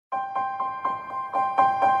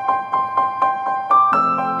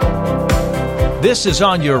This is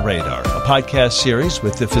On Your Radar, a podcast series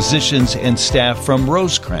with the physicians and staff from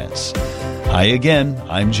Rosecrance. Hi again,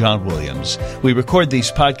 I'm John Williams. We record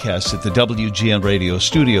these podcasts at the WGN Radio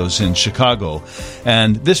studios in Chicago,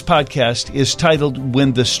 and this podcast is titled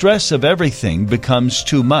When the Stress of Everything Becomes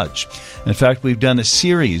Too Much. In fact, we've done a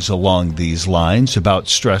series along these lines about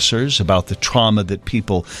stressors, about the trauma that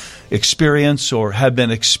people experience or have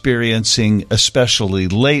been experiencing, especially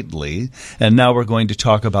lately, and now we're going to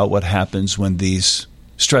talk about what happens when these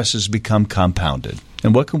stresses become compounded.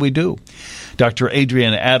 And what can we do? Dr.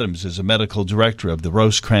 Adrienne Adams is a medical director of the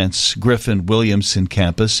Rosecrance Griffin Williamson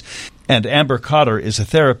campus, and Amber Cotter is a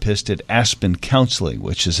therapist at Aspen Counseling,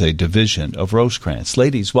 which is a division of Rosecrance.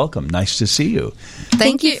 Ladies, welcome. Nice to see you.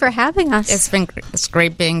 Thank you for having us. It's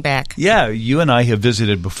great being back. Yeah, you and I have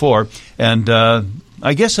visited before, and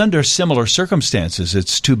I guess under similar circumstances.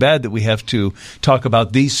 It's too bad that we have to talk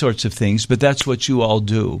about these sorts of things, but that's what you all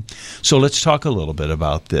do. So let's talk a little bit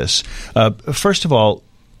about this. First of all,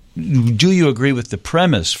 do you agree with the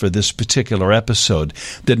premise for this particular episode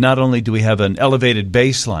that not only do we have an elevated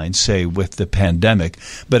baseline, say, with the pandemic,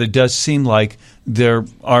 but it does seem like there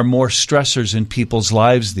are more stressors in people's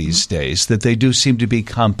lives these days, that they do seem to be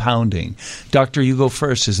compounding? Doctor, you go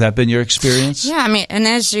first. Has that been your experience? Yeah, and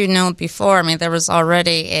as you know before, there was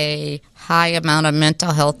already a high amount of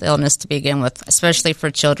mental health illness to begin with, especially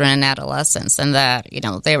for children and adolescents, and that,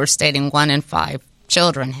 they were stating 1 in 5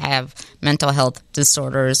 children have mental health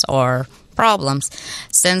disorders or problems.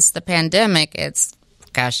 Since the pandemic, it's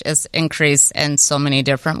increased in so many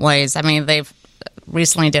different ways. They've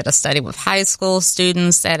recently did a study with high school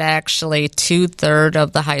students that actually 2/3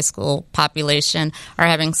 of the high school population are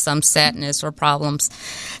having some sadness or problems.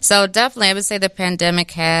 So definitely, I would say the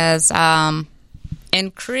pandemic has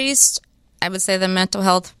increased, the mental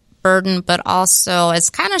health burden, but also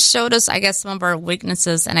it's kind of showed us, some of our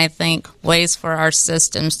weaknesses and I think ways for our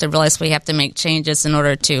systems to realize we have to make changes in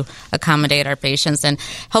order to accommodate our patients and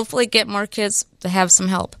hopefully get more kids to have some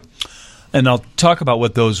help. And I'll talk about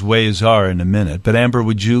what those ways are in a minute. But Amber,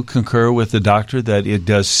 would you concur with the doctor that it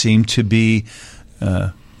does seem to be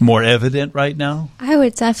more evident right now? I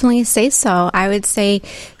would definitely say so. I would say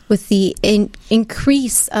with the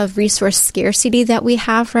increase of resource scarcity that we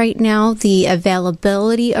have right now, the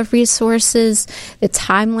availability of resources, the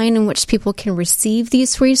timeline in which people can receive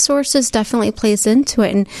these resources definitely plays into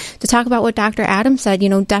it. And to talk about what Dr. Adams said,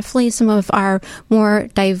 definitely some of our more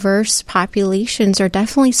diverse populations are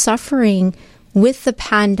definitely suffering with the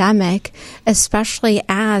pandemic, especially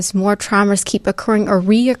as more traumas keep occurring or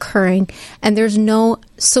reoccurring, and there's no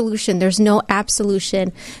solution, there's no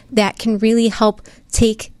absolution that can really help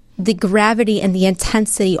take the gravity and the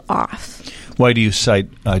intensity off. Why do you cite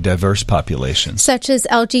diverse populations? Such as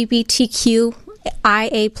LGBTQIA+,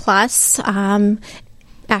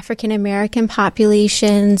 African American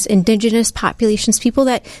populations, indigenous populations, people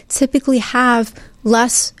that typically have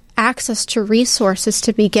less access to resources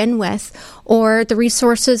to begin with, or the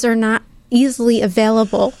resources are not easily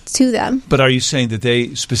available to them. But are you saying that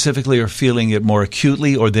they specifically are feeling it more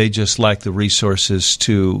acutely, or they just lack the resources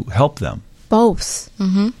to help them? Both.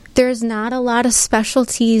 Mm-hmm. There's not a lot of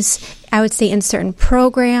specialties, I would say, in certain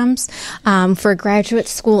programs for graduate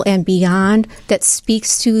school and beyond that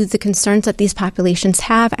speaks to the concerns that these populations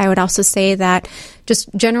have. I would also say that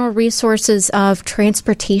just general resources of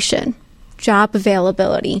transportation, job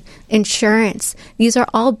availability, insurance, these are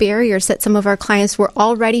all barriers that some of our clients were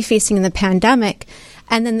already facing in the pandemic.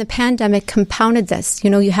 And then the pandemic compounded this.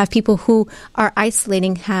 You have people who are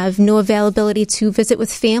isolating, have no availability to visit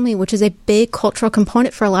with family, which is a big cultural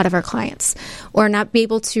component for a lot of our clients, or not be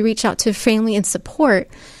able to reach out to family and support,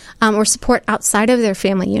 or support outside of their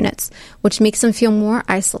family units, which makes them feel more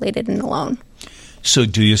isolated and alone. So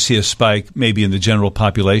do you see a spike maybe in the general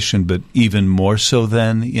population, but even more so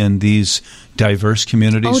than in these diverse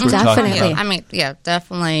communities we're definitely. talking about?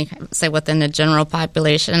 Definitely say within the general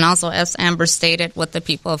population. And also, as Amber stated, with the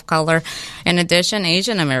people of color. In addition,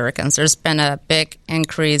 Asian Americans, there's been a big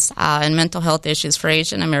increase in mental health issues for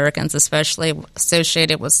Asian Americans, especially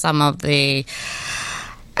associated with some of the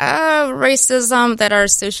racism that are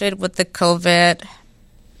associated with the COVID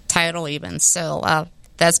title even. So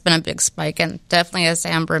that's been a big spike. And definitely, as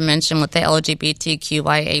Amber mentioned, with the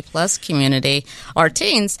LGBTQIA+ community, our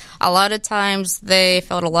teens, a lot of times they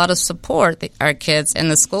felt a lot of support, our kids, in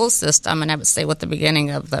the school system. And I would say with the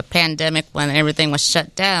beginning of the pandemic, when everything was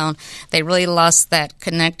shut down, they really lost that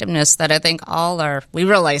connectiveness that I think we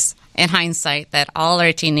realize in hindsight that all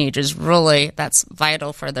our teenagers really, that's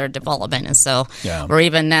vital for their development. And so we're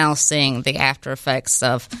even now seeing the after effects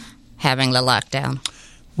of having the lockdown.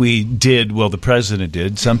 we did, well, the president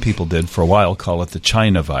did, some people did for a while, call it the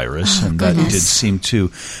China virus, and that did seem to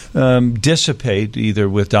dissipate either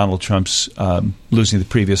with Donald Trump's losing the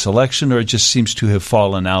previous election, or it just seems to have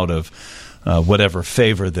fallen out of whatever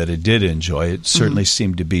favor that it did enjoy. It certainly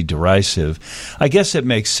seemed to be derisive. I guess it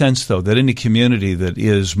makes sense, though, that any community that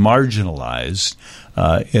is marginalized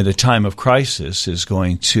in a time of crisis is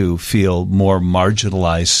going to feel more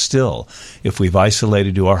marginalized still. If we've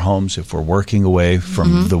isolated to our homes, if we're working away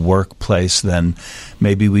from the workplace, then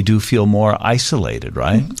maybe we do feel more isolated,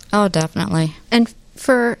 right? Oh, definitely. And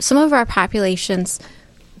for some of our populations,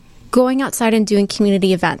 going outside and doing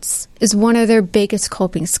community events is one of their biggest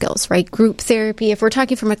coping skills, right? Group therapy, if we're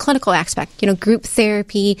talking from a clinical aspect, group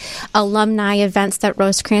therapy, alumni events that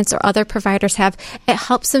Rosecrans or other providers have, it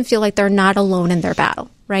helps them feel like they're not alone in their battle,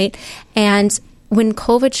 right? And when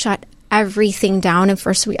COVID shut everything down in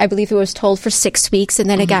first week, I believe it was told for 6 weeks, and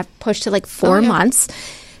then it got pushed to like 4 months.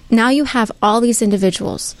 Now you have all these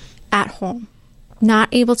individuals at home, not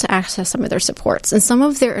able to access some of their supports. And some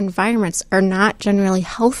of their environments are not generally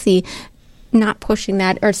healthy, not pushing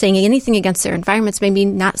that or saying anything against their environments, maybe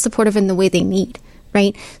not supportive in the way they need,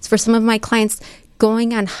 right? So for some of my clients,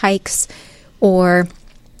 going on hikes or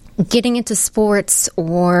getting into sports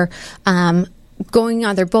or going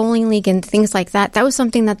on their bowling league and things like that, that was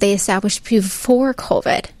something that they established before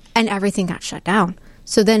COVID, and everything got shut down.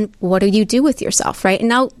 So then what do you do with yourself, right? And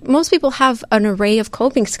now most people have an array of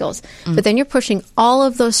coping skills, but then you're pushing all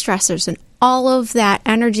of those stressors and all of that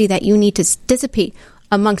energy that you need to dissipate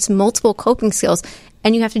amongst multiple coping skills.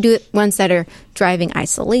 And you have to do it ones that are driving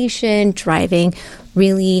isolation, driving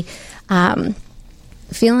really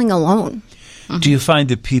feeling alone. Do you find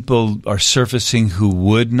that people are surfacing who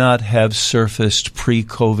would not have surfaced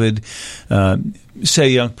pre-COVID? Say a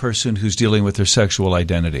young person who's dealing with their sexual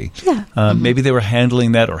identity. Yeah. Maybe they were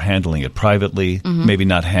handling that or handling it privately, maybe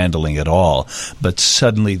not handling it all. But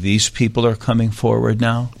suddenly these people are coming forward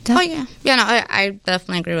now? Oh, yeah. I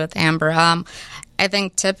definitely agree with Amber. I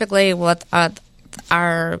think typically with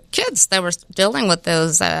our kids that were dealing with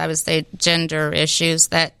those, I would say, gender issues,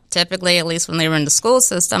 that typically, at least when they were in the school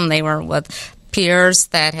system, they were with peers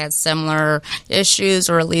that had similar issues,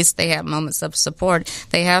 or at least they had moments of support.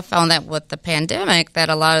 They have found that with the pandemic that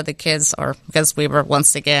a lot of the kids, or because we were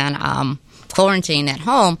once again quarantined at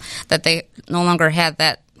home, that they no longer had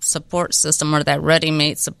that support system or that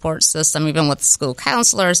ready-made support system, even with school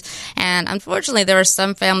counselors. And unfortunately, there were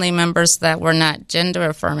some family members that were not gender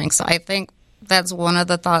affirming. So I think that's one of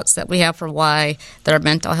the thoughts that we have for why their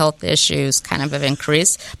mental health issues kind of have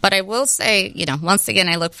increased. But I will say, once again,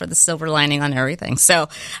 I look for the silver lining on everything. So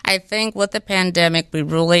I think with the pandemic, we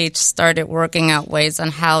really started working out ways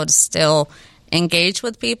on how to still engage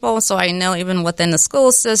with people. So I know even within the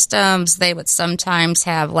school systems, they would sometimes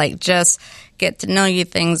have just get to know you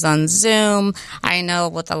things on Zoom. I know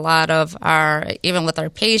with a lot of even with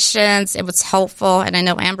our patients, it was helpful. And I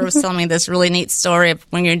know Amber was telling me this really neat story of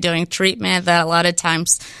when you're doing treatment that a lot of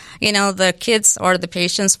times, the kids or the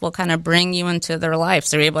patients will kind of bring you into their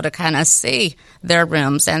lives. They're able to kind of see their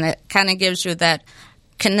rooms, and it kind of gives you that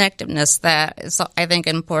connectiveness that is, I think,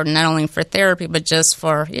 important not only for therapy, but just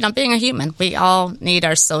for, being a human. We all need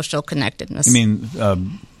our social connectedness. You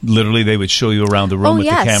mean literally they would show you around the room with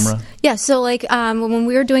the camera? Yeah, so when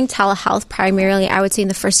we were doing telehealth primarily, I would say in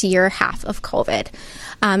the first year and a half of COVID,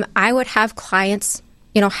 I would have clients,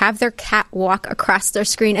 have their cat walk across their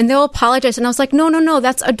screen, and they'll apologize. And I was like, no,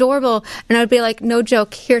 that's adorable. And I would be like, no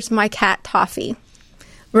joke, here's my cat, Toffee.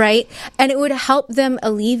 Right? And it would help them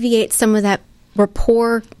alleviate some of that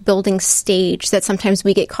rapport building stage that sometimes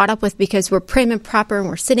we get caught up with because we're prim and proper and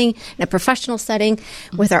we're sitting in a professional setting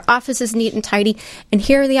with our offices neat and tidy. And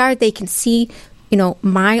here they are, they can see,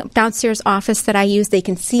 my downstairs office that I use. They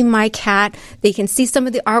can see my cat. They can see some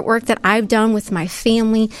of the artwork that I've done with my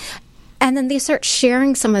family. And then they start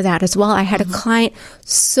sharing some of that as well. I had a client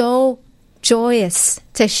so joyous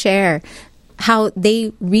to share how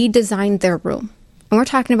they redesigned their room. And we're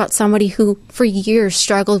talking about somebody who, for years,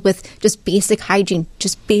 struggled with just basic hygiene,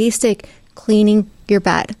 just basic cleaning your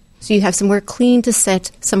bed. So you have somewhere clean to sit,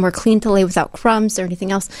 somewhere clean to lay without crumbs or anything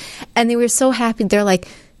else. And they were so happy. They're like,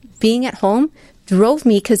 being at home drove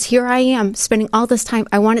me, because here I am spending all this time.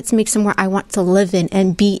 I wanted to make somewhere I want to live in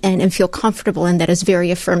and be in and feel comfortable in that is very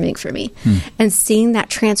affirming for me. And seeing that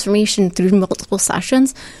transformation through multiple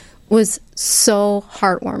sessions was so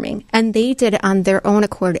heartwarming. And they did it on their own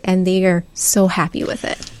accord, and they are so happy with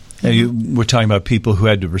it. And we're talking about people who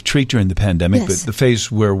had to retreat during the pandemic, but the phase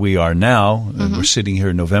where we are now, and we're sitting here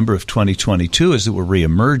in November of 2022, is that we're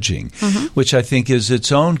reemerging, which I think is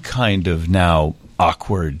its own kind of now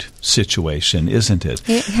awkward situation, isn't it?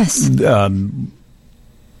 Yes.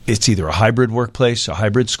 it's either a hybrid workplace, a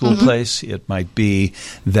hybrid school place. It might be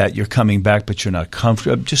that you're coming back, but you're not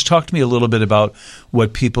comfortable. Just talk to me a little bit about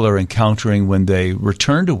what people are encountering when they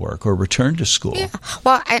return to work or return to school. Yeah.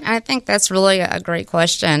 Well, I think that's really a great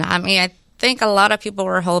question. I mean, I think a lot of people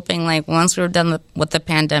were hoping, like, once we were done with the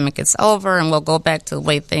pandemic, it's over and we'll go back to the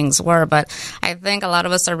way things were. But I think a lot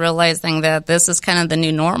of us are realizing that this is kind of the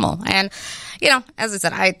new normal. And as I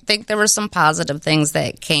said, I think there were some positive things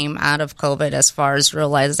that came out of COVID as far as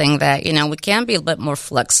realizing that, we can be a bit more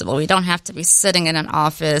flexible. We don't have to be sitting in an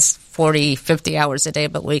office 40, 50 hours a day,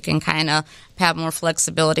 but we can kind of have more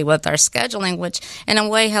flexibility with our scheduling, which in a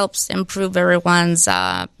way helps improve everyone's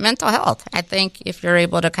mental health. I think if you're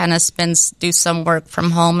able to kind of do some work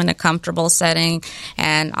from home in a comfortable setting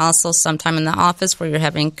and also sometime in the office where you're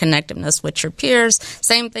having connectiveness with your peers.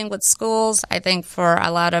 Same thing with schools. I think for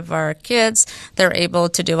a lot of our kids, they're able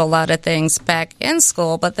to do a lot of things back in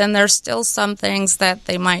school, but then there's still some things that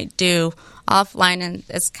they might do offline, and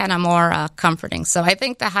it's kind of more comforting. So I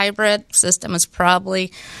think the hybrid system is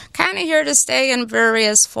probably kind of here to stay in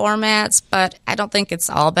various formats, but I don't think it's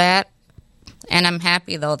all bad. And I'm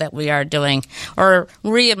happy, though, that we are doing, or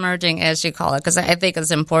re-emerging, as you call it, because I think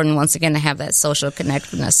it's important, once again, to have that social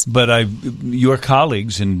connectedness. But your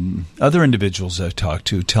colleagues and other individuals I've talked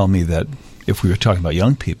to tell me that if we were talking about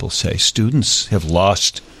young people, say, students have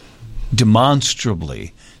lost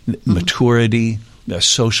demonstrably maturity,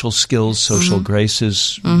 social skills, social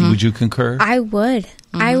graces. Would you concur? I would.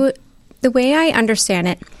 I would. The way I understand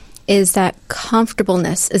it is that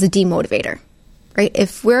comfortableness is a demotivator, right?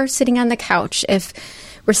 If we're sitting on the couch, if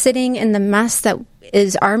we're sitting in the mess that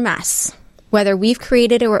is our mess, whether we've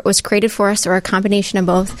created it or it was created for us or a combination of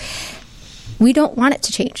both, we don't want it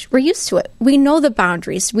to change. We're used to it. We know the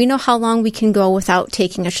boundaries. We know how long we can go without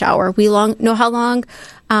taking a shower. We know how long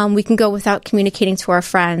we can go without communicating to our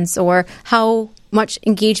friends, or how much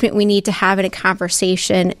engagement we need to have in a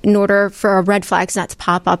conversation in order for our red flags not to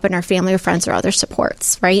pop up in our family or friends or other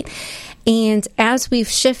supports, right? And as we've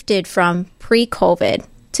shifted from pre-COVID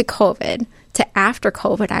to COVID to after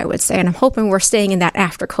COVID, I would say, and I'm hoping we're staying in that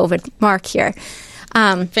after COVID mark here.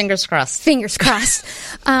 Fingers crossed. Fingers crossed.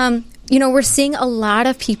 We're seeing a lot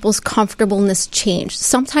of people's comfortableness change,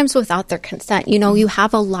 sometimes without their consent. You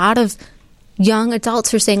have a lot of young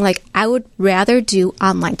adults who are saying, like, I would rather do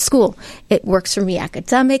online school. It works for me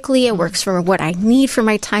academically. It works for what I need for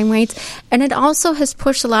my time rates. And it also has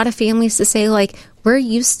pushed a lot of families to say, like, we're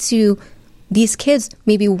used to these kids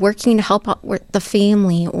maybe working to help out with the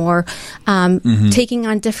family, or taking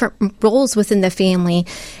on different roles within the family.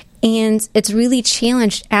 And it's really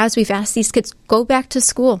challenged as we've asked these kids, go back to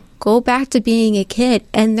school, go back to being a kid.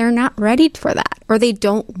 And they're not ready for that, or they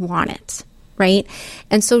don't want it, right?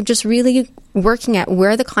 And so just really working at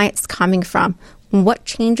where the client's coming from, what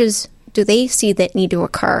changes do they see that need to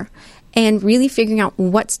occur, and really figuring out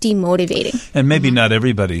what's demotivating. And maybe not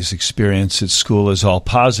everybody's experience at school is all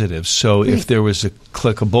positive. So if there was a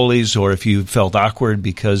clique of bullies, or if you felt awkward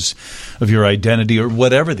because of your identity, or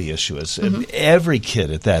whatever the issue is, every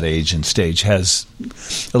kid at that age and stage has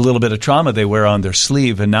a little bit of trauma they wear on their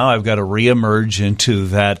sleeve. And now I've got to reemerge into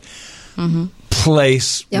that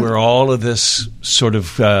place where all of this sort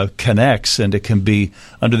of connects, and it can be,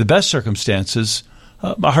 under the best circumstances,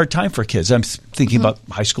 a hard time for kids. I'm thinking about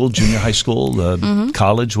high school, junior high school,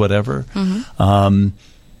 college, whatever. So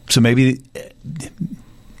maybe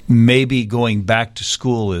going back to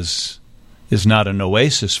school is not an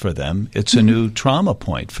oasis for them. It's a new trauma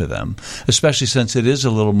point for them, especially since it is a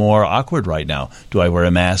little more awkward right now. Do I wear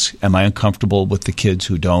a mask? Am I uncomfortable with the kids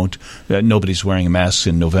who don't? Nobody's wearing a mask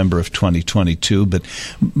in November of 2022, but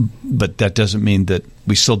that doesn't mean that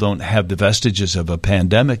we still don't have the vestiges of a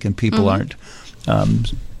pandemic, and people aren't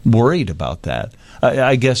worried about that.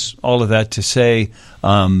 I guess all of that to say,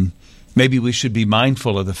 maybe we should be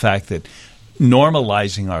mindful of the fact that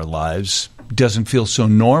normalizing our lives doesn't feel so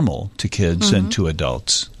normal to kids and to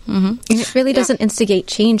adults. And it really doesn't instigate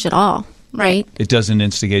change at all, right? It doesn't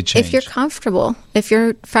instigate change. If you're comfortable, if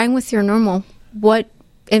you're fine with your normal, what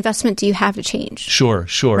investment do you have to change? Sure.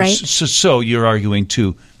 Right? So you're arguing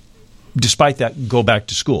to, despite that, go back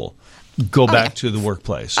to school. Go back to the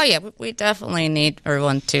workplace. Oh, yeah. We definitely need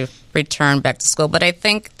everyone to return back to school. But I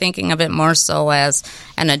think thinking of it more so as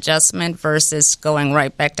an adjustment versus going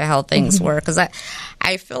right back to how things were. Because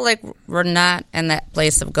I feel like we're not in that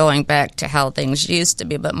place of going back to how things used to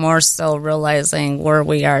be, but more so realizing where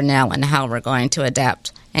we are now and how we're going to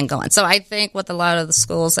adapt and go on. So I think with a lot of the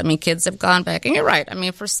schools, kids have gone back. And you're right.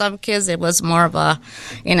 For some kids, it was more of a,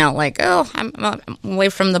 I'm away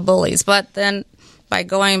from the bullies. But then by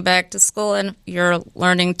going back to school and you're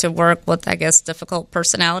learning to work with, I guess, difficult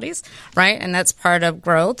personalities, right? And that's part of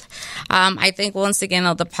growth. I think, once again,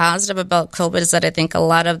 though, the positive about COVID is that I think a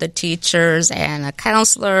lot of the teachers and the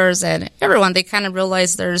counselors and everyone, they kind of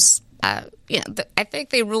realize there's I think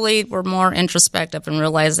they really were more introspective in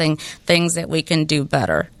realizing things that we can do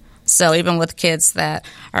better. So even with kids that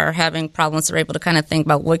are having problems, they're able to kind of think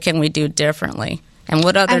about what can we do differently and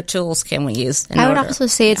what other tools can we use. I would also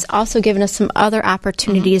say it's also given us some other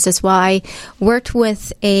opportunities as well. I worked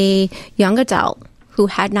with a young adult who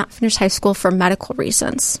had not finished high school for medical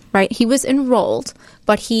reasons, right? He was enrolled,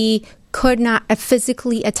 but he could not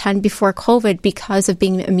physically attend before COVID because of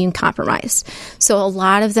being immune compromised. So a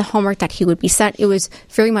lot of the homework that he would be sent, it was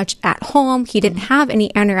very much at home. He didn't have any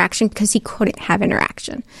interaction because he couldn't have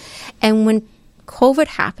interaction. And when COVID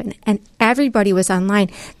happened and everybody was online,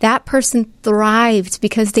 that person thrived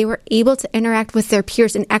because they were able to interact with their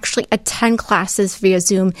peers and actually attend classes via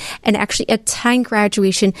Zoom and actually attend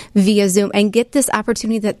graduation via Zoom and get this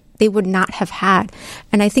opportunity that they would not have had.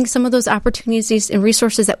 And I think some of those opportunities and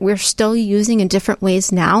resources that we're still using in different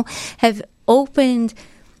ways now have opened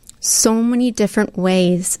so many different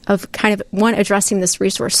ways of kind of, one, addressing this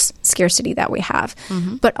resource scarcity that we have,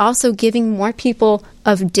 but also giving more people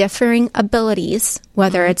of differing abilities,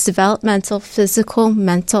 whether it's developmental, physical,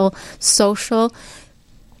 mental, social,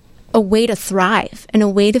 a way to thrive and a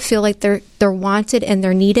way to feel like they're wanted and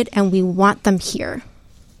they're needed and we want them here.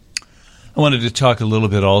 I wanted to talk a little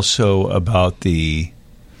bit also about the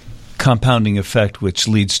compounding effect, which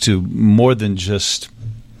leads to more than just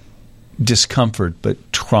discomfort, but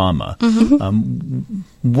trauma.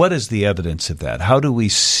 What is the evidence of that? How do we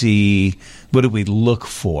see, what do we look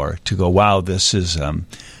for to go, wow, this is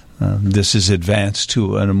advanced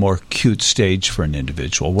to a more acute stage for an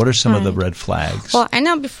individual? What are some of the red flags? Well, I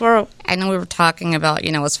know we were talking about,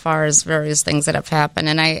 as far as various things that have happened.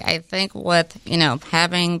 And I think with,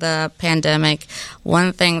 having the pandemic,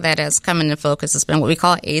 one thing that has come into focus has been what we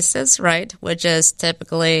call ACEs, right? Which is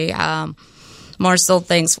typically more so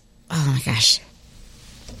things, oh my gosh.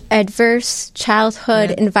 Adverse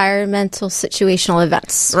childhood environmental situational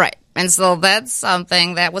events. Right. And so that's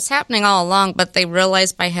something that was happening all along, but they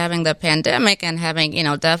realized by having the pandemic and having,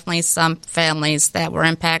 definitely some families that were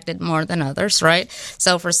impacted more than others, right?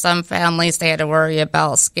 So for some families, they had to worry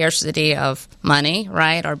about scarcity of money,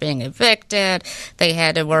 right, or being evicted. They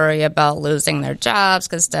had to worry about losing their jobs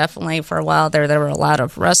because definitely for a while there were a lot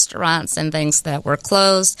of restaurants and things that were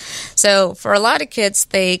closed. So for a lot of kids,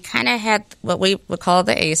 they kind of had what we would call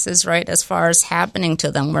the ACEs, right, as far as happening to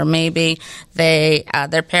them, where maybe their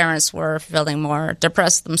parents were feeling more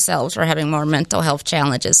depressed themselves or having more mental health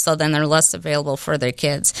challenges, so then they're less available for their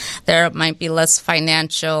kids. There might be less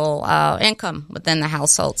financial income within the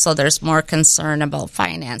household, so there's more concern about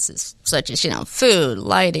finances, such as, food,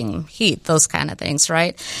 lighting, heat, those kind of things,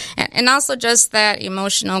 right? And also just that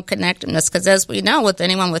emotional connectedness, because as we know, with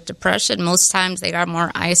anyone with depression, most times they are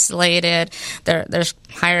more isolated, there's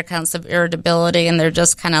higher counts of irritability, and they're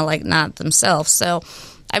just kind of like not themselves. So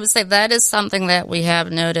I would say that is something that we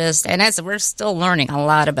have noticed, and as we're still learning a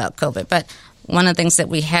lot about COVID, but one of the things that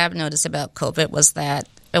we have noticed about COVID was that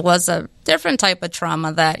it was a different type of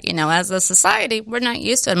trauma that, as a society, we're not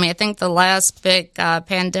used to. I mean, I think the last big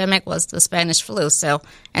pandemic was the Spanish flu,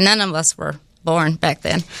 and none of us were born back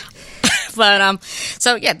then. But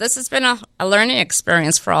this has been a learning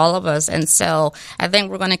experience for all of us. And so I think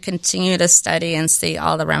we're going to continue to study and see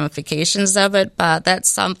all the ramifications of it. But that's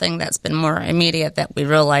something that's been more immediate that we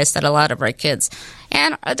realize that a lot of our kids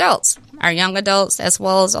and adults, our young adults as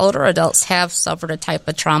well as older adults, have suffered a type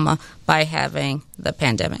of trauma by having the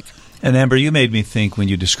pandemic. And Amber, you made me think when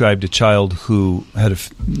you described a child who had a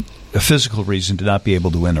physical reason to not be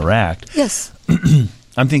able to interact. Yes.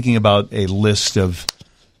 I'm thinking about a list of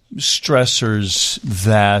stressors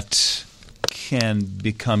that can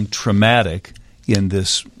become traumatic in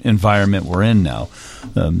this environment we're in now.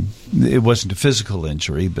 It wasn't a physical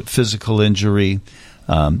injury, but physical injury,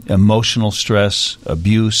 emotional stress,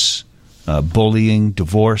 abuse, bullying,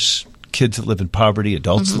 divorce, kids that live in poverty,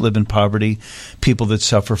 adults that live in poverty, people that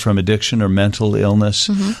suffer from addiction or mental illness.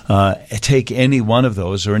 Take any one of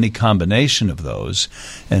those or any combination of those,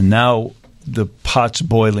 and now the pot's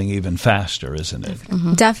boiling even faster, isn't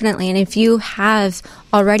it? Definitely. And if you have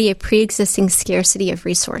already a pre-existing scarcity of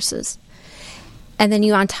resources, and then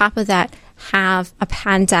you on top of that have a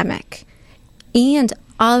pandemic and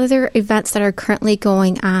other events that are currently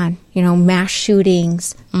going on, mass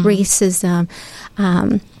shootings, racism,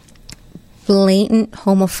 blatant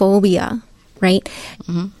homophobia, right?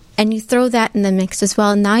 and you throw that in the mix as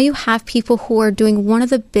well, now you have people who are doing one of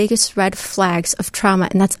the biggest red flags of trauma,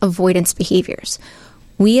 and that's avoidance behaviors.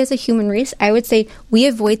 We as a human race, I would say, we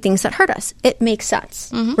avoid things that hurt us. It makes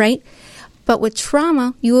sense, right? But with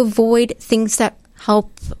trauma, you avoid things that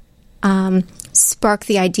help spark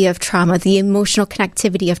the idea of trauma, the emotional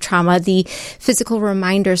connectivity of trauma, the physical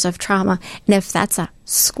reminders of trauma. And if that's a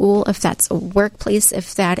school, if that's a workplace,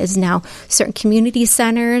 if that is now certain community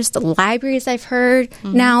centers, the libraries I've heard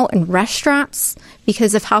now, and restaurants,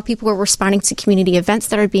 because of how people are responding to community events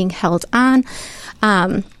that are being held on.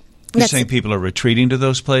 You're saying people are retreating to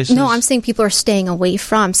those places? No, I'm saying people are staying away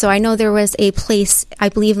from. So I know there was a place, I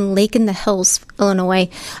believe in Lake in the Hills, Illinois,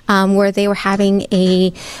 where they were having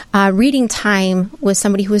a reading time with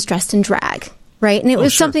somebody who was dressed in drag, right? And it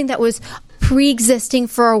was something that was pre-existing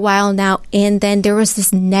for a while now, and then there was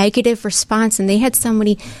this negative response, and they had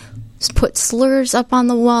somebody put slurs up on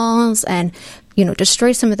the walls and,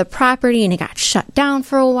 destroy some of the property, and it got shut down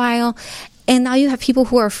for a while. And now you have people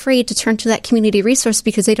who are afraid to turn to that community resource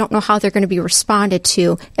because they don't know how they're going to be responded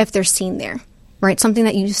to if they're seen there, right? Something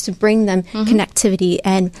that used to bring them connectivity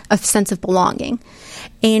and a sense of belonging.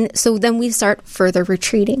 And so then we start further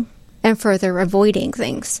retreating and further avoiding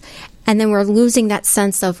things. And then we're losing that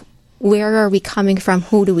sense of where are we coming from?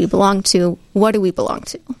 Who do we belong to? What do we belong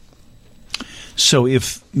to? So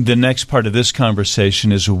if the next part of this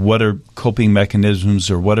conversation is what are coping mechanisms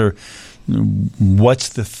or what's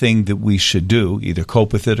the thing that we should do, either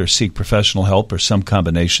cope with it or seek professional help or some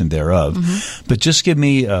combination thereof. But just give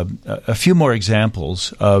me a few more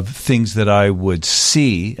examples of things that I would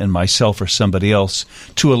see in myself or somebody else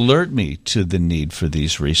to alert me to the need for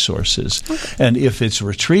these resources. And if it's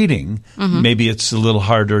retreating, maybe it's a little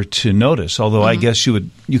harder to notice, although I guess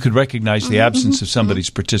you could recognize the absence of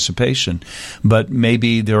somebody's participation. But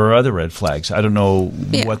maybe there are other red flags. I don't know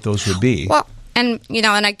what those would be. Well, and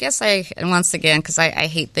I guess once again, because I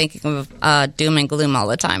hate thinking of doom and gloom all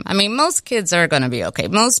the time. I mean, most kids are going to be okay.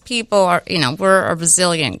 Most people are, we're a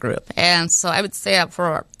resilient group. And so I would say that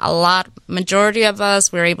for majority of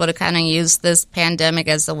us, we're able to kind of use this pandemic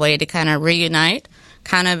as a way to kind of reunite.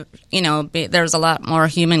 There's a lot more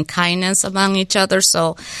human kindness among each other.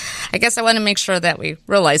 So I guess I want to make sure that we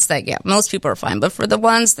realize that, most people are fine. But for the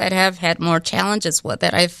ones that have had more challenges with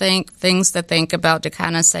it, I think things to think about to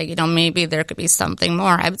kind of say, maybe there could be something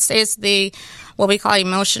more. I would say it's what we call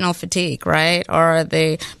emotional fatigue, right? Or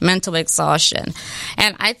the mental exhaustion.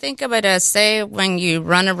 And I think of it as, say, when you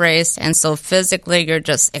run a race and so physically you're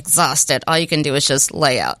just exhausted. All you can do is just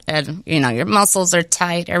lay out. And, your muscles are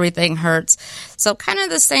tight. Everything hurts. So kind of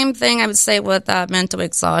the same thing I would say with mental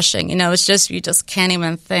exhaustion. It's just you just can't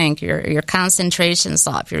even think. Your concentration's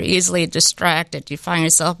off. You're easily distracted. You find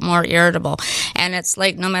yourself more irritable. And it's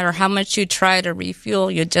like no matter how much you try to refuel,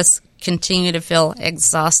 you just continue to feel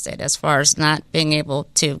exhausted as far as not being able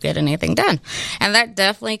to get anything done. And that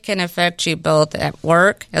definitely can affect you both at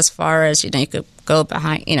work as far as, you could go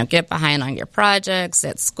behind, get behind on your projects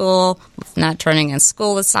at school, not turning in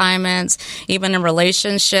school assignments, even in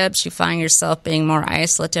relationships, you find yourself being more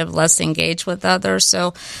isolative, less engaged with others.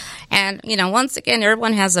 So, and, once again,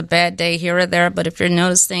 everyone has a bad day here or there, but if you're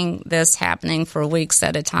noticing this happening for weeks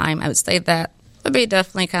at a time, I would say that would be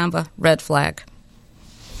definitely kind of a red flag.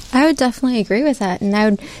 I would definitely agree with that. And I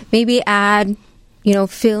would maybe add,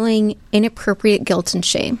 feeling inappropriate guilt and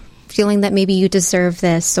shame, feeling that maybe you deserve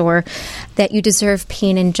this or that you deserve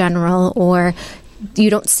pain in general, or you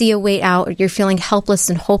don't see a way out, or you're feeling helpless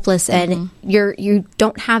and hopeless and you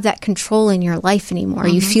don't have that control in your life anymore.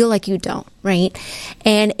 You feel like you don't, right?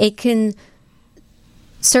 And it can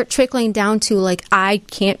start trickling down to like, I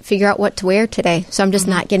can't figure out what to wear today, so I'm just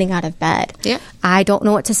not getting out of bed. Yeah. I don't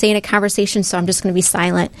know what to say in a conversation, so I'm just going to be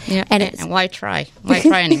silent. Yeah. And why try? Why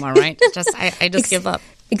try anymore, right? I just give up.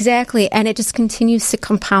 Exactly. And it just continues to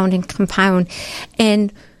compound and compound.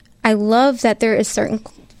 And I love that there is certain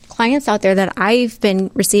clients out there that I've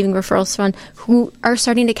been receiving referrals from who are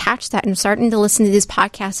starting to catch that and starting to listen to these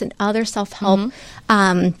podcasts and other self-help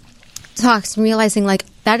talks and realizing like,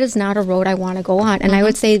 that is not a road I want to go on. And I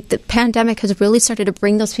would say the pandemic has really started to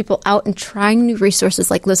bring those people out and trying new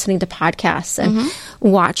resources like listening to podcasts and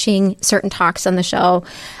watching certain talks on the show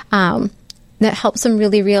that helps them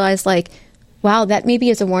really realize like, wow, that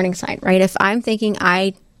maybe is a warning sign, right? If I'm thinking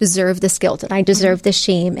I deserve this guilt and I deserve this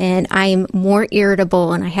shame and I'm more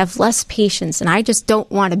irritable and I have less patience and I just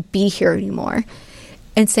don't want to be here anymore,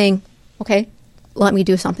 and saying, okay, let me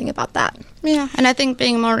do something about that. Yeah, and I think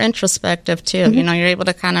being more introspective, too. You're able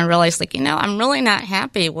to kind of realize, like, I'm really not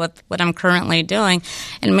happy with what I'm currently doing.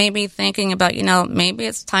 And maybe thinking about, maybe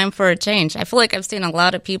it's time for a change. I feel like I've seen a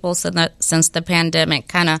lot of people since the pandemic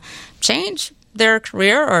kind of change their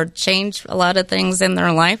career or change a lot of things in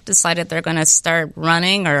their life, decided they're going to start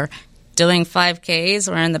running or doing 5Ks,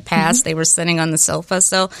 where in the past they were sitting on the sofa.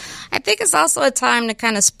 So I think it's also a time to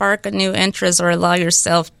kind of spark a new interest or allow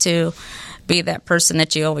yourself to be that person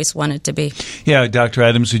that you always wanted to be. Yeah, Dr.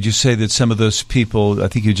 Adams, would you say that some of those people, I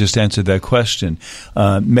think you just answered that question,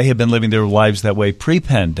 may have been living their lives that way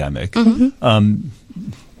pre-pandemic?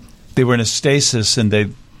 They were in a stasis and they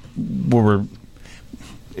were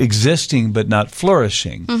existing but not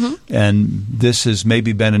flourishing. And this has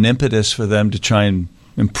maybe been an impetus for them to try and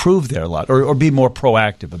improve their lot or be more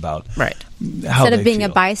proactive about how instead of being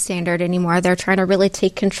feel. A bystander anymore, they're trying to really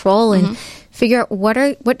take control and figure out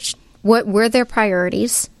what were their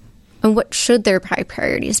priorities and what should their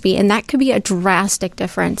priorities be. And that could be a drastic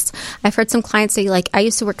difference. I've heard some clients say, like, I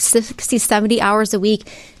used to work 60, 70 hours a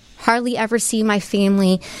week, hardly ever see my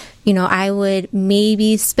family. You know, I would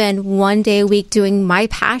maybe spend one day a week doing my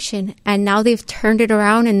passion, and now they've turned it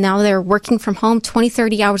around, and now they're working from home 20,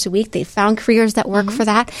 30 hours a week. They've found careers that work for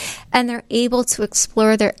that, and they're able to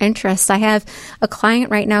explore their interests. I have a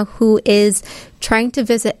client right now who is trying to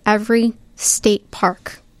visit every state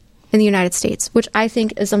park in the United States, which I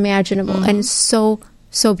think is imaginable and so,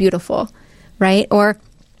 so beautiful, right? Or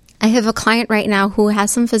I have a client right now who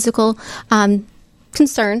has some physical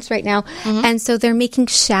concerns right now, and so they're making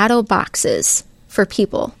shadow boxes for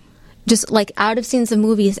people, just like out of scenes of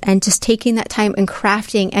movies, and just taking that time and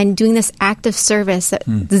crafting and doing this act of service that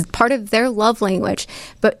is part of their love language,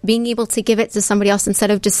 but being able to give it to somebody else instead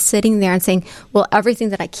of just sitting there and saying, well,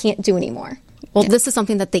 everything that I can't do anymore. Well, this is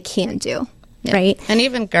something that they can do. Right. And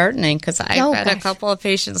even gardening, because I've had a couple of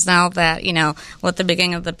patients now that, you know, with the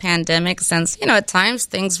beginning of the pandemic, since, you know, at times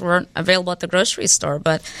things weren't available at the grocery store,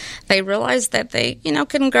 but they realized that they, you know,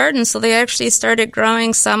 couldn't garden. So they actually started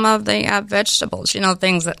growing some of the vegetables, you know,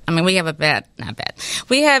 things that, I mean, we have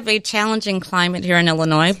we have a challenging climate here in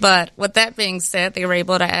Illinois. But with that being said, they were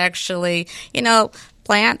able to actually, you know,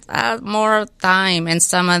 plant more thyme and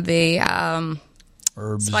some of the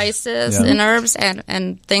herbs, spices and herbs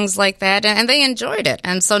and things like that, and they enjoyed it.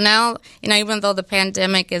 And so now, you know, even though the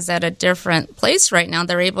pandemic is at a different place right now,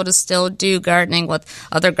 they're able to still do gardening with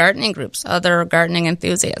other gardening groups, other gardening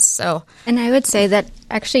enthusiasts. So, and I would say that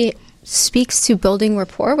actually speaks to building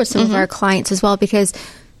rapport with some of our clients as well, because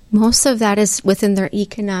most of that is within their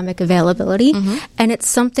economic availability. And it's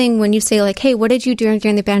something when you say, like, hey, what did you do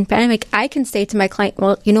during the pandemic? I can say to my client,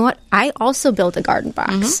 well, you know what? I also built a garden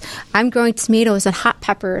box. I'm growing tomatoes and hot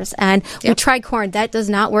peppers, and we tried corn. That does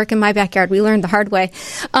not work in my backyard. We learned the hard way.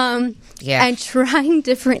 And trying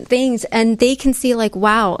different things. And they can see, like,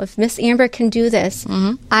 wow, if Miss Amber can do this,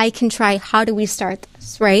 I can try. How do we start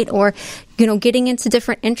this, right? Or, you know, getting into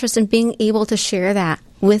different interests and being able to share that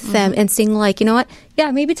with them and seeing, like, you know what?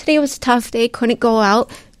 Yeah, maybe today was a tough day, couldn't go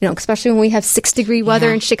out, you know, especially when we have 6-degree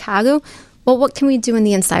weather in Chicago. Well, what can we do in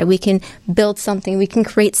the inside? We can build something. We can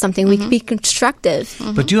create something. We can be constructive.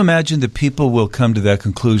 But do you imagine that people will come to that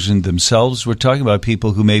conclusion themselves? We're talking about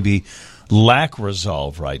people who maybe lack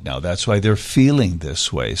resolve right now. That's why they're feeling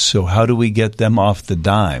this way. So how do we get them off the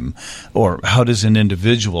dime? Or how does an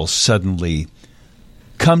individual suddenly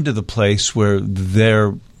come to the place where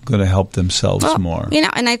they're going to help themselves more? You know,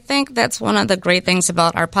 and I think that's one of the great things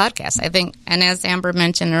about our podcast. I think, and as Amber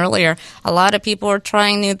mentioned earlier, a lot of people are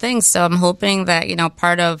trying new things. So I'm hoping that, you know,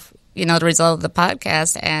 part of, you know, the result of the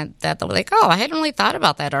podcast, and that they'll be like, oh, I hadn't really thought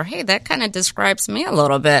about that, or hey, that kind of describes me a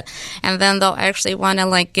little bit. And then they'll actually want to,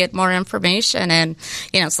 like, get more information. And,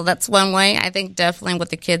 you know, so that's one way. I think definitely with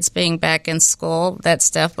the kids being back in school, that's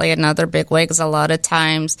definitely another big way, because a lot of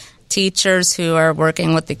times teachers who are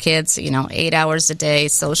working with the kids, you know, 8 hours a day,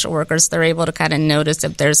 social workers, they're able to kind of notice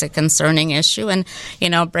if there's a concerning issue and, you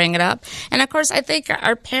know, bring it up. And of course, I think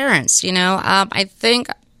our parents, you know, I think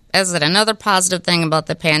as another positive thing about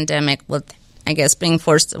the pandemic with, I guess, being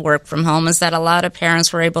forced to work from home is that a lot of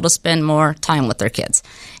parents were able to spend more time with their kids.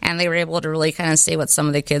 And they were able to really kind of see what some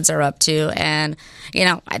of the kids are up to. And, you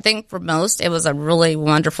know, I think for most, it was a really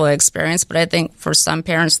wonderful experience. But I think for some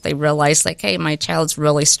parents, they realized, like, hey, my child's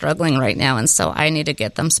really struggling right now, and so I need to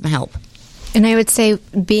get them some help. And I would say,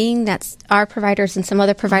 being that our providers and some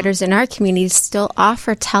other providers in our community still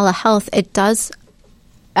offer telehealth, it does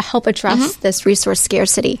help address this resource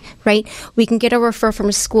scarcity, right? We can get a referral from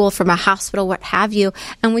a school, from a hospital, what have you,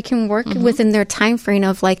 and we can work within their time frame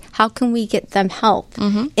of, like, how can we get them help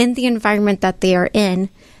in the environment that they are in,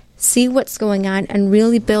 see what's going on, and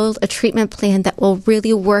really build a treatment plan that will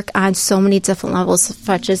really work on so many different levels,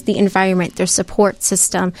 such as the environment, their support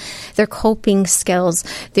system, their coping skills,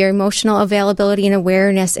 their emotional availability and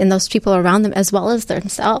awareness in those people around them, as well as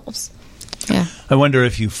themselves. Yeah. I wonder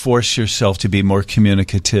if you force yourself to be more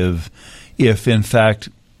communicative if in fact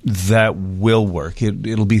that will work.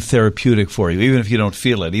 It'll be therapeutic for you, even if you don't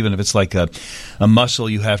feel it, even if it's like a muscle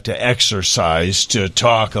you have to exercise to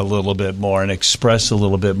talk a little bit more and express a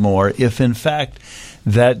little bit more. If in fact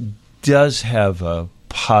that does have a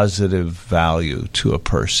positive value to a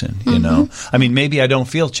person, you know. I mean, maybe I don't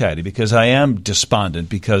feel chatty because I am despondent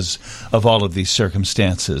because of all of these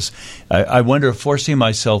circumstances. I wonder if forcing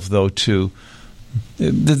myself, though, to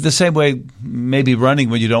the same way maybe running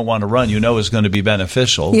when you don't want to run, you know, is going to be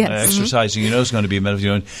beneficial. Yes. Exercising, you know, is going to be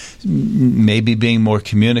beneficial. Maybe being more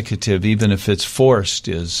communicative, even if it's forced,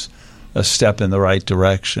 is a step in the right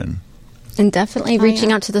direction. And definitely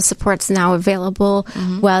reaching out to the supports now available,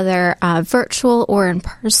 whether virtual or in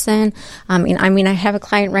person. I mean, I have a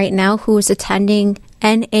client right now who is attending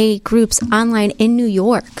NA groups online in New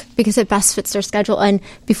York because it best fits their schedule. And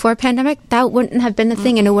before pandemic, that wouldn't have been the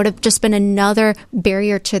thing, and it would have just been another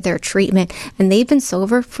barrier to their treatment. And they've been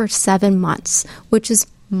sober for 7 months, which is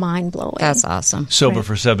mind-blowing. That's awesome. Sober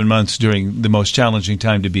for 7 months during the most challenging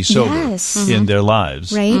time to be sober in their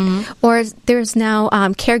lives. Right? Or there's now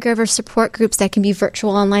caregiver support groups that can be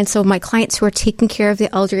virtual online. So my clients who are taking care of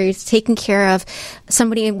the elderly, taking care of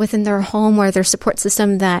somebody within their home or their support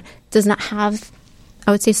system that does not have,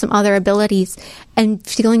 I would say, some other abilities, and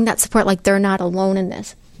feeling that support like they're not alone in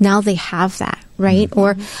this. Now they have that, right?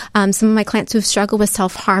 Or some of my clients who've struggled with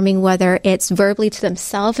self-harming, whether it's verbally to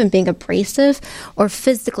themselves and being abrasive or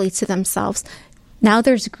physically to themselves. Now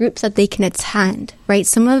there's groups that they can attend, right?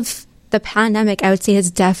 Some of the pandemic, I would say, has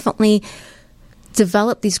definitely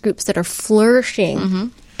developed these groups that are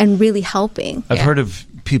flourishing and really helping. I've heard of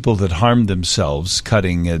people that harm themselves,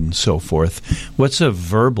 cutting and so forth. What's a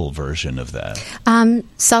verbal version of that?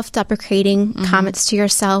 Self-deprecating comments to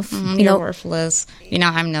yourself. You're worthless. You know,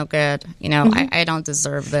 I'm no good. You know, I don't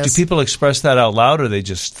deserve this. Do people express that out loud, or they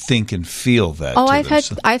just think and feel that? Oh,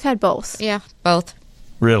 I've had both. Yeah, both.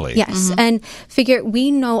 Really? Yes. And figure,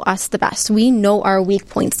 we know us the best. We know our weak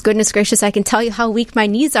points. Goodness gracious, I can tell you how weak my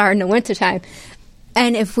knees are in the wintertime.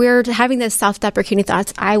 And if we're having this self-deprecating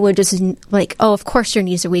thoughts, I would just like, oh, of course your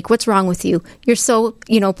knees are weak. What's wrong with you? You're so,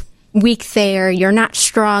 weak there. You're not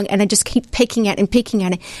strong. And I just keep picking at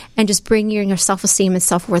it and just bringing your self-esteem and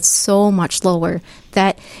self-worth so much lower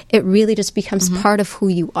that it really just becomes part of who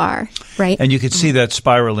you are, right? And you could see that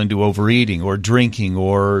spiral into overeating or drinking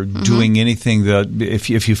or doing anything that if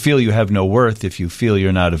you feel you have no worth, if you feel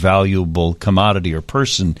you're not a valuable commodity or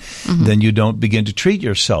person, then you don't begin to treat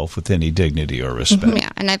yourself with any dignity or respect. Yeah,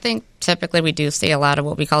 and I think typically we do see a lot of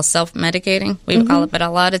what we call self-medicating, we would call it, but a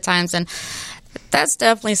lot of times, and that's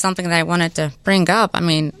definitely something that I wanted to bring up. I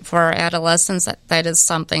mean, for our adolescents, that is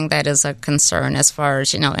something that is a concern as far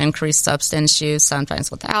as, increased substance use,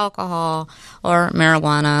 sometimes with alcohol or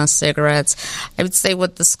marijuana, cigarettes. I would say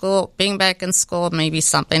with the school, being back in school may be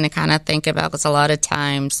something to kind of think about, because a lot of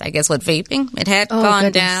times, I guess with vaping, it had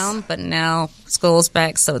gone down, but now school's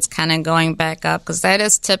back, so it's kind of going back up, because that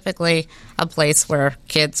is typically a place where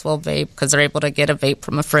kids will vape because they're able to get a vape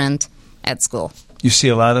from a friend at school. You see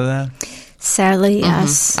a lot of that? Sadly,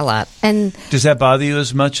 yes. A lot. And does that bother you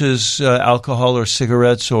as much as alcohol or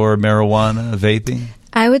cigarettes or marijuana, vaping?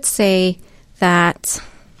 I would say that,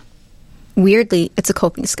 weirdly, it's a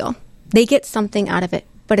coping skill. They get something out of it,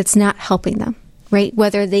 but it's not helping them, right?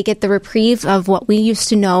 Whether they get the reprieve of what we used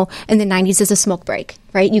to know in the 90s as a smoke break,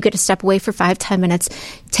 right? You get to step away for 5-10 minutes,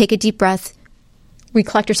 take a deep breath,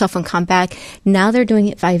 recollect yourself and come back. Now they're doing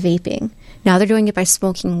it by vaping. Now they're doing it by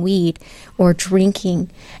smoking weed or drinking.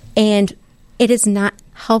 And it is not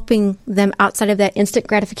helping them outside of that instant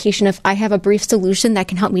gratification of, I have a brief solution that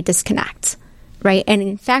can help me disconnect, right? And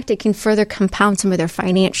in fact, it can further compound some of their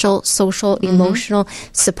financial, social, emotional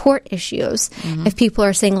support issues. If people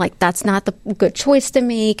are saying, like, that's not the good choice to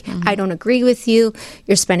make, I don't agree with you,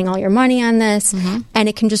 you're spending all your money on this, and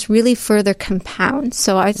it can just really further compound.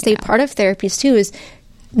 So I'd say part of therapies, too, is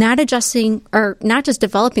not adjusting or not just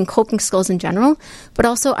developing coping skills in general, but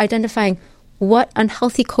also identifying what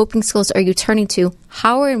unhealthy coping skills are you turning to?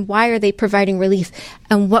 How and why are they providing relief?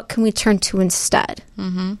 And what can we turn to instead?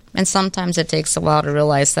 And sometimes it takes a while to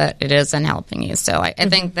realize that it isn't helping you. So I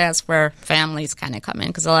think that's where families kind of come in,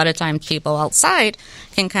 because a lot of times people outside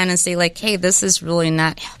can kind of see, like, hey, this is really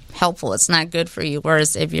not helpful. It's not good for you.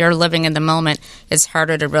 Whereas if you're living in the moment, it's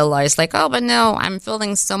harder to realize, like, oh, but no, I'm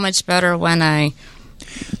feeling so much better when I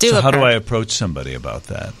do it. So how do I approach somebody about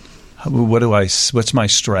that? What's my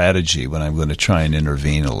strategy when I'm going to try and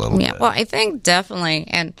intervene a little bit? Yeah, well, I think definitely,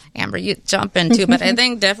 and Amber, you jump in too, but I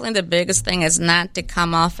think definitely the biggest thing is not to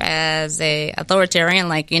come off as a authoritarian,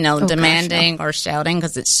 like, demanding or shouting,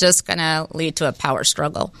 because it's just going to lead to a power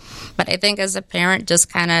struggle. But I think as a parent,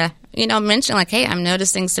 just kind of mention like, hey, I'm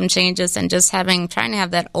noticing some changes, and just trying to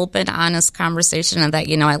have that open, honest conversation, and that,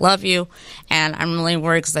 I love you and I'm really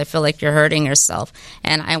worried because I feel like you're hurting yourself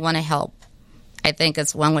and I want to help. I think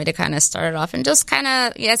it's one way to kind of start it off, and just kind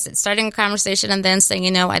of, starting a conversation and then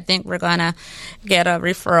saying, I think we're going to get a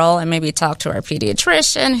referral and maybe talk to our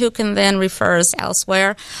pediatrician who can then refer us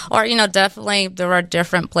elsewhere. Or, definitely there are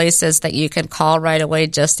different places that you can call right away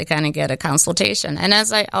just to kind of get a consultation. And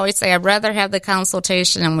as I always say, I'd rather have the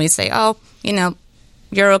consultation and we say, oh,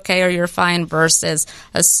 you're okay or you're fine, versus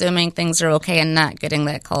assuming things are okay and not getting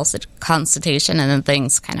that consultation and then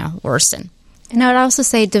things kind of worsen. And I would also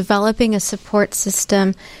say developing a support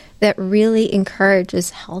system that really encourages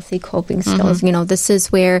healthy coping skills. This is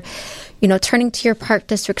where, turning to your park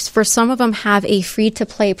districts, for some of them have a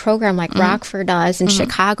free-to-play program like Rockford does and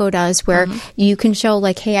Chicago does, where you can show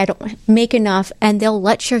like, hey, I don't make enough, and they'll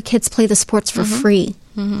let your kids play the sports for free.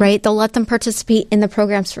 Right? They'll let them participate in the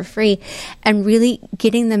programs for free, and really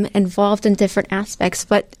getting them involved in different aspects.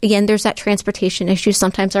 But again, there's that transportation issue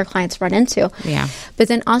sometimes our clients run into. Yeah. But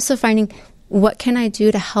then also finding, what can I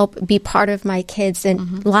do to help be part of my kids'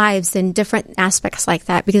 and lives and different aspects like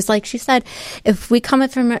that? Because like she said, if we come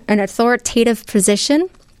from an authoritative position,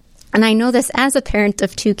 and I know this as a parent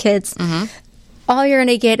of 2 kids, all you're going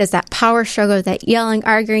to get is that power struggle, that yelling,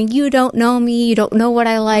 arguing, you don't know me, you don't know what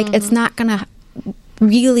I like. It's not going to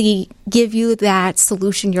really give you that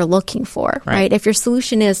solution you're looking for, right? If your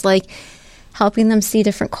solution is like helping them see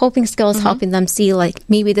different coping skills, helping them see like,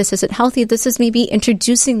 maybe this isn't healthy, this is maybe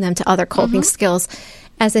introducing them to other coping skills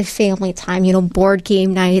as a family time, board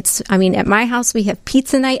game nights. I mean, at my house, we have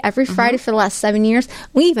pizza night every Friday for the last 7 years.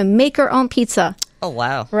 We even make our own pizza. Oh,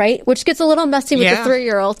 wow. Right? Which gets a little messy with the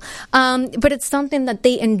 3-year-old. But it's something that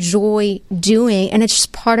they enjoy doing, and it's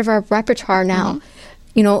just part of our repertoire now.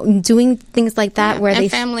 Doing things like that, where and they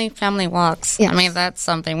family walks. Yes. I mean, that's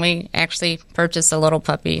something. We actually purchased a little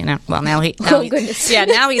puppy. Now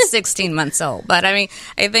he's 16 months old. But I mean,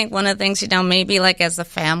 I think one of the things, maybe like as a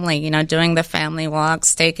family, doing the family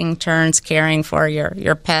walks, taking turns caring for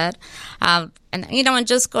your pet, and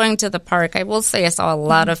just going to the park. I will say I saw a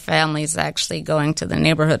lot of families actually going to the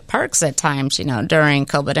neighborhood parks at times, during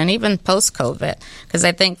COVID and even post-COVID, because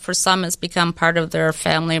I think for some it's become part of their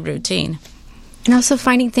family routine. And also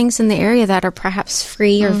finding things in the area that are perhaps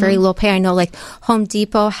free or very low pay. I know like Home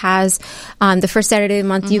Depot has the first Saturday of the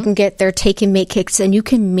month, you can get their take and make kits, and you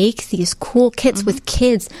can make these cool kits with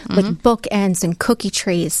kids with bookends and cookie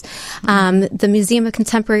trays. The Museum of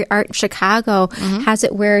Contemporary Art in Chicago has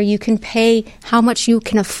it where you can pay how much you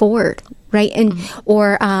can afford. Right? And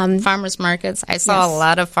or farmers markets. I saw a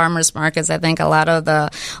lot of farmers markets. I think a lot of the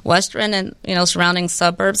western and surrounding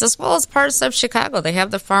suburbs, as well as parts of Chicago, they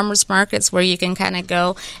have the farmers markets where you can kind of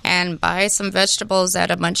go and buy some vegetables at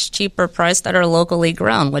a much cheaper price that are locally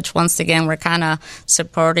grown, which once again we're kind of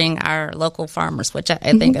supporting our local farmers, which I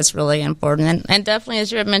think is really important. And definitely,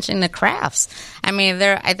 as you were mentioning, the crafts. I mean,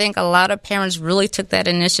 I think a lot of parents really took that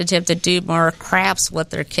initiative to do more crafts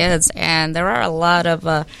with their kids, and there are a lot of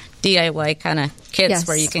DIY kind of kits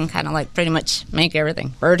where you can kind of like pretty much make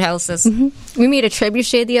everything. Birdhouses. We made a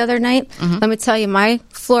trebuchet the other night. Let me tell you, my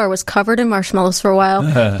floor was covered in marshmallows for a while,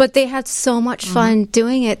 but they had so much fun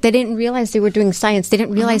doing it. They didn't realize they were doing science. They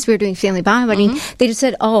didn't realize we were doing family bonding. They just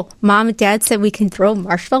said, oh, Mom and Dad said we can throw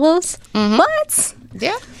marshmallows? What?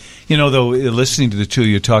 Yeah. Though, listening to the two of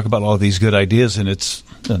you talk about all these good ideas, and it's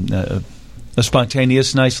a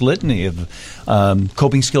spontaneous, nice litany of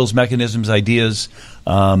coping skills, mechanisms, ideas.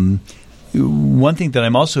 One thing that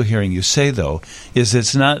I'm also hearing you say, though, is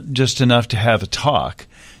it's not just enough to have a talk,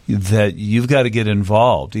 that you've got to get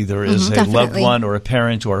involved, either as a loved one or a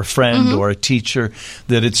parent or a friend or a teacher,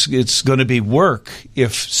 that it's going to be work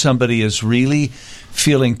if somebody is really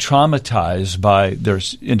feeling traumatized by their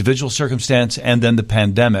individual circumstance and then the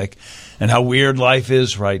pandemic and how weird life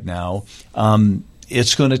is right now.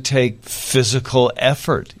 It's going to take physical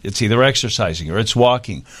effort. It's either exercising or it's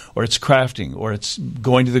walking or it's crafting or it's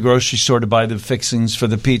going to the grocery store to buy the fixings for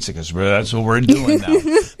the pizza, because that's what we're doing now.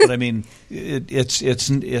 But I mean,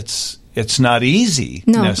 it's not easy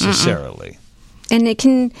necessarily.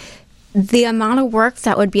 And the amount of work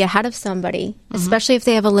that would be ahead of somebody, especially if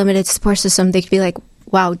they have a limited support system, they could be like,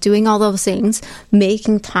 wow, doing all those things,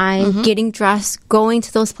 making time, getting dressed, going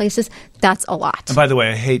to those places, that's a lot. And by the way,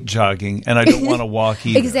 I hate jogging, and I don't want to walk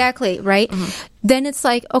either. Exactly, right? Then it's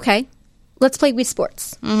like, okay, let's play Wii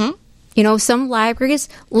Sports. Some libraries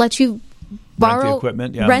let you borrow,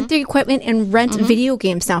 rent the equipment and rent video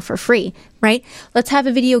games now for free, right? Let's have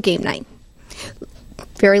a video game night.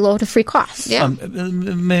 Very low to free cost. Yeah.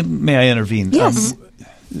 May I intervene? Yes.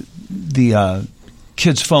 The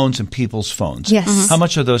kids' phones and people's phones. Yes. How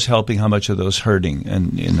much are those helping? How much are those hurting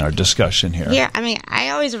in our discussion here? Yeah, I mean, I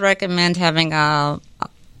always recommend having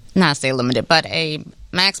not say limited, but a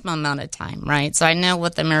maximum amount of time, right? So I know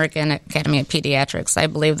with the American Academy of Pediatrics, I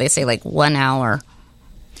believe they say like 1 hour.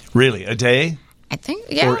 Really? A day? I think,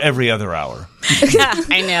 yeah. Or every other hour? Yeah,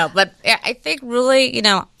 I know. But I think really,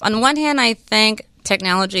 on one hand, I think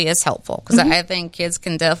technology is helpful because I think kids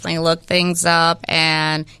can definitely look things up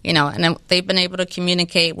and they've been able to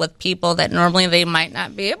communicate with people that normally they might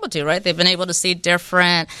not be able to, right? They've been able to see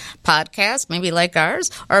different podcasts, maybe like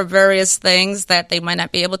ours, or various things that they might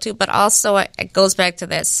not be able to, but also it goes back to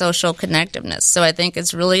that social connectiveness. So I think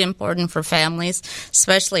it's really important for families,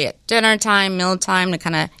 especially at dinner time, meal time, to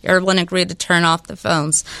kind of everyone agree to turn off the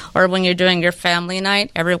phones. Or when you're doing your family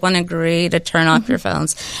night, everyone agree to turn off your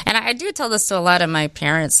phones. And I do tell this to a lot of my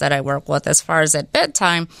parents that I work with as far as at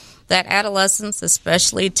bedtime, that adolescents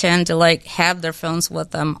especially tend to have their phones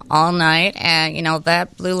with them all night, and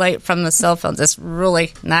that blue light from the cell phones is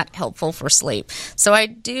really not helpful for sleep. So I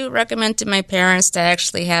do recommend to my parents to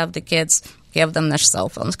actually have the kids give them their cell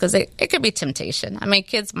phones because it could be temptation. I mean,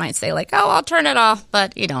 kids might say I'll turn it off,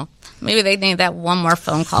 but maybe they need that one more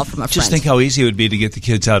phone call from a friend. Just think how easy it would be to get the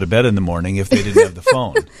kids out of bed in the morning if they didn't have the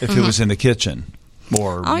phone, if it was in the kitchen.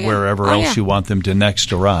 Or wherever else you want them to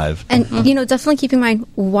next arrive. And, definitely keep in mind,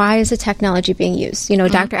 why is the technology being used?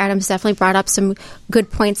 Dr. Adams definitely brought up some good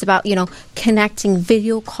points about, connecting,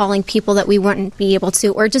 video calling people that we wouldn't be able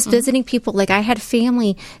to, or just visiting people. Like, I had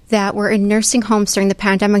family that were in nursing homes during the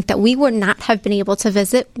pandemic that we would not have been able to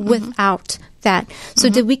visit without that. So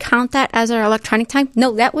did we count that as our electronic time?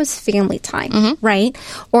 No, that was family time, right?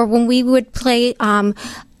 Or when we would play,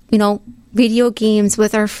 video games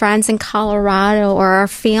with our friends in Colorado or our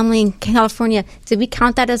family in California, did we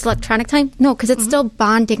count that as electronic time? No, because it's still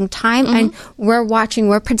bonding time, and we're watching,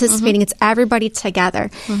 we're participating, it's everybody together.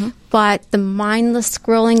 But the mindless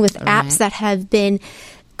scrolling with apps that have been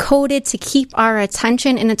coded to keep our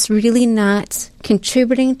attention, and it's really not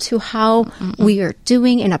contributing to how we are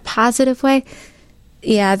doing in a positive way.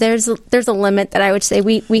 Yeah, there's a limit that I would say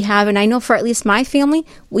we have, and I know for at least my family,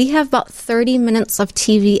 we have about 30 minutes of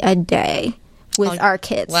TV a day with our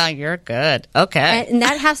kids. Wow, you're good. Okay. And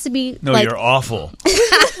that has to be No, you're awful.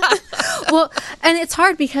 Well, and it's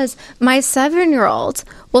hard because my 7-year-old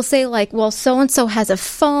will say well, so-and-so has a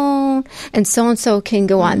phone, and so-and-so can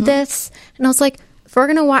go on this. And I was like, if we're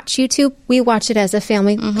going to watch YouTube, we watch it as a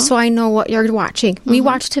family, so I know what you're watching. We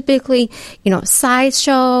watch typically,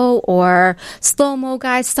 SciShow or slow-mo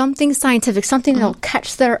guys, something scientific, something that'll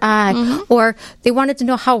catch their eye. Or they wanted to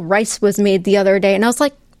know how rice was made the other day. And I was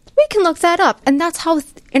like, we can look that up. And that's how the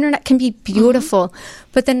internet can be beautiful.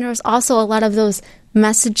 But then there's also a lot of those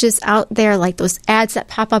messages out there, like those ads that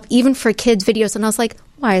pop up, even for kids' videos. And I was like,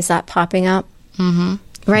 why is that popping up?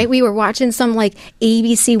 Right? We were watching some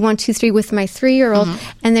ABC 123 with my 3-year-old,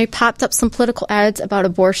 and they popped up some political ads about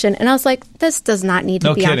abortion. And I was like, this does not need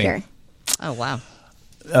to be out here. Oh, wow.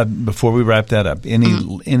 Before we wrap that up,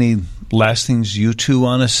 any last things you two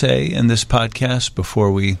want to say in this podcast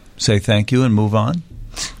before we say thank you and move on?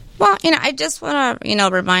 Well, I just want to,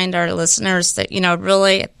 remind our listeners that,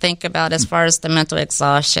 really think about as far as the mental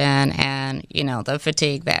exhaustion and, the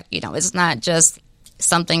fatigue that, it's not just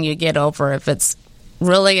something you get over if it's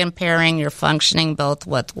really impairing your functioning both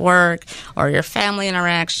with work or your family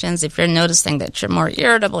interactions. If you're noticing that you're more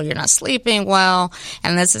irritable, you're not sleeping well,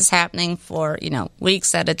 and this is happening for,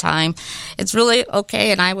 weeks at a time, it's really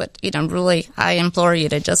okay. And I would, I implore you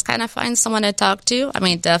to just kind of find someone to talk to. I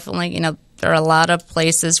mean, definitely, there are a lot of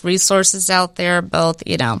places, resources out there, both,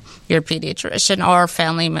 your pediatrician or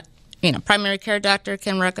family, primary care doctor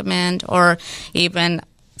can recommend, or even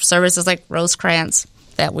services like Rosecrans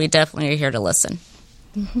that we definitely are here to listen.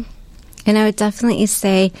 And I would definitely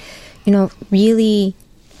say, really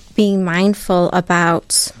being mindful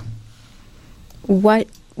about what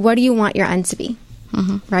do you want your end to be,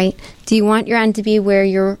 right? Do you want your end to be where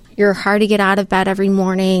you're hard to get out of bed every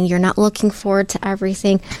morning, you're not looking forward to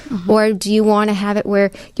everything, or do you want to have it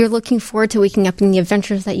where you're looking forward to waking up and the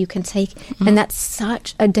adventures that you can take? And that's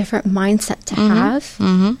such a different mindset to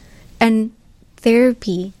have. And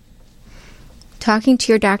therapy, talking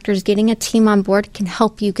to your doctors, getting a team on board can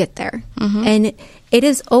help you get there. And it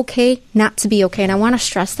is okay not to be okay. And I want to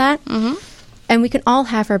stress that. And we can all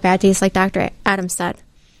have our bad days, like Dr. Adams said.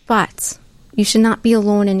 But you should not be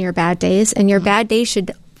alone in your bad days. And your bad day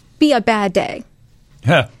should be a bad day.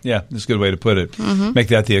 Yeah, that's a good way to put it. Make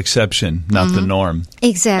that the exception, not the norm.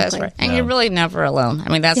 Exactly. That's right. And you're really never alone. I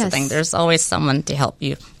mean, that's the thing. There's always someone to help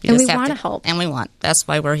you. And we want to help. And we want. That's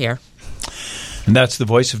why we're here. And that's the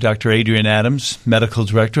voice of Dr. Adrienne Adams, Medical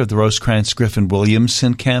Director of the Rosecrance Griffin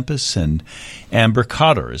Williamson campus. And Amber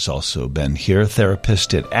Cotter has also been here,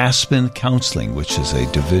 therapist at Aspen Counseling, which is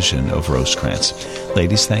a division of Rosecrance.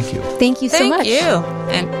 Ladies, thank you. Thank you so much. Thank you.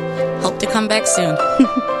 And hope to come back soon.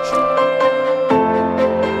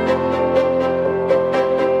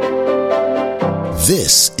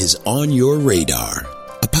 This is On Your Radar,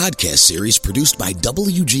 a podcast series produced by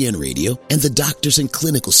WGN Radio and the doctors and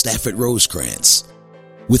clinical staff at Rosecrance.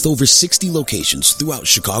 With over 60 locations throughout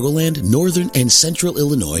Chicagoland, Northern and Central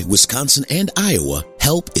Illinois, Wisconsin, and Iowa,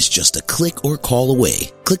 help is just a click or call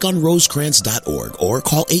away. Click on rosecrance.org or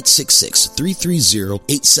call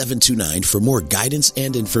 866-330-8729 for more guidance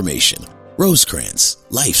and information. Rosecrance,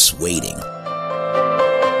 life's waiting.